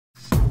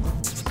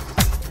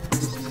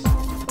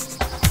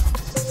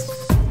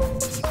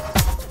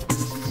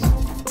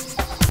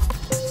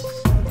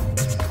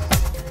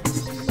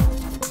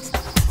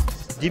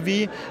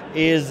Dyvi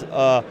is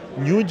a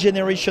new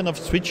generation of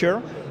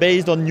switcher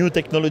based on new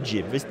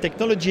technology. This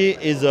technology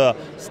is a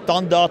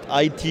standard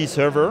IT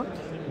server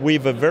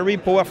with a very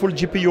powerful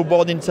GPU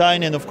board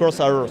inside, and of course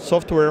our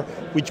software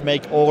which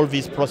make all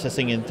this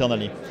processing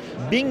internally.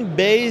 Being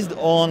based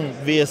on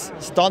this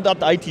standard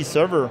IT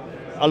server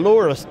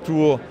allows us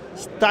to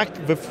stack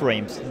the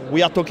frames.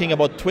 We are talking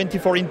about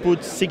 24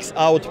 input, 6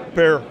 out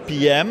per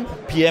PM.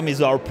 PM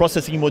is our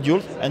processing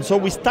module, and so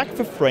we stack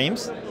the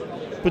frames,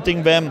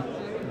 putting them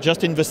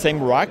just in the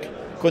same rack,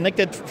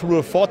 connected through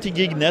a 40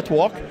 gig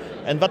network,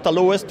 and that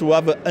allows us to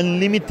have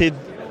unlimited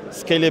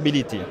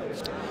scalability.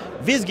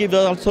 This gives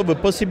us also the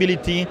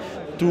possibility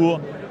to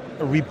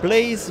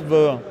replace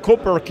the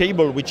copper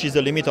cable, which is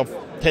a limit of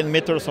 10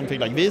 meters, something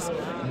like this,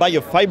 by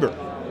a fiber,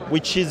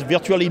 which is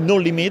virtually no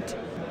limit.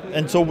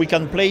 And so we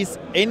can place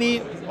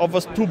any of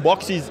those two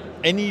boxes,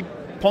 any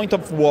point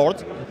of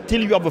world,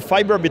 till you have a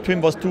fiber between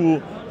those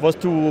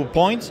two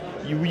points,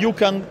 you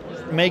can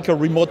make a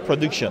remote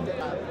production.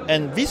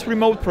 And this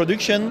remote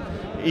production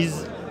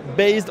is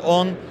based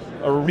on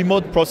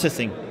remote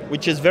processing,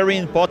 which is very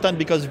important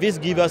because this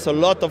gives us a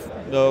lot of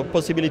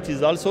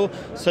possibilities also,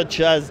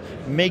 such as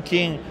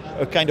making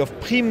a kind of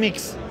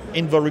premix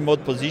in the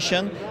remote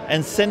position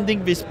and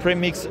sending this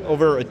premix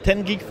over a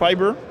 10 gig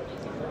fiber.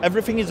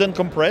 Everything is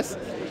uncompressed.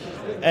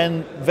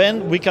 And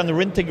then we can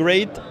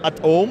reintegrate at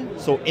home,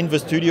 so in the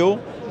studio,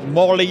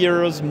 more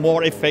layers,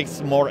 more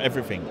effects, more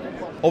everything.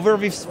 Over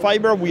this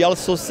fiber, we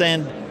also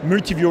send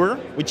multi-viewer,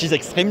 which is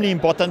extremely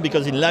important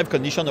because in live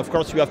condition, of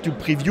course, you have to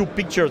preview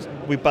pictures.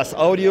 We pass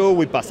audio,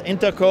 we pass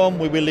intercom,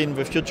 we will in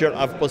the future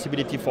have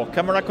possibility for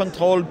camera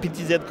control,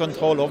 PTZ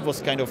control, all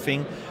those kind of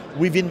things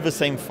within the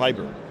same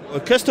fiber. A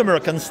customer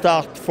can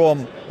start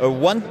from a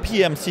 1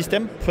 PM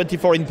system,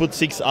 24 input,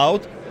 6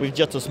 out, with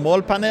just a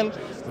small panel.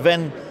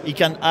 Then he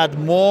can add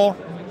more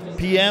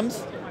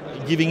PMs,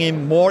 giving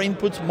him more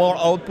inputs, more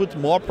output,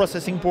 more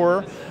processing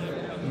power.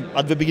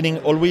 At the beginning,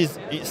 always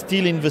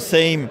still in the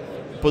same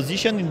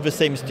position, in the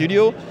same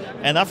studio.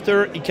 And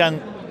after, he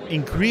can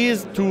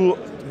increase to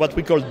what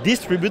we call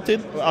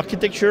distributed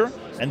architecture.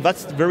 And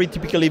that's very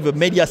typically the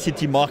media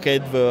city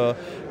market, the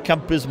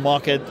campus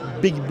market,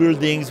 big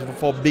buildings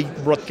for big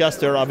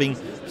broadcasters having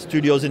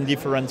studios in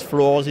different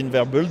floors in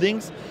their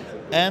buildings.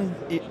 And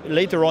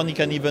later on, you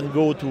can even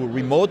go to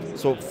remote.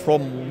 So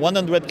from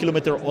 100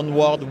 kilometers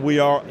onward, we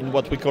are in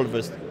what we call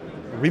the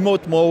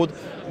remote mode,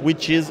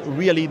 which is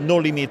really no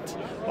limit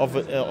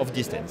of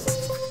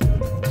distance.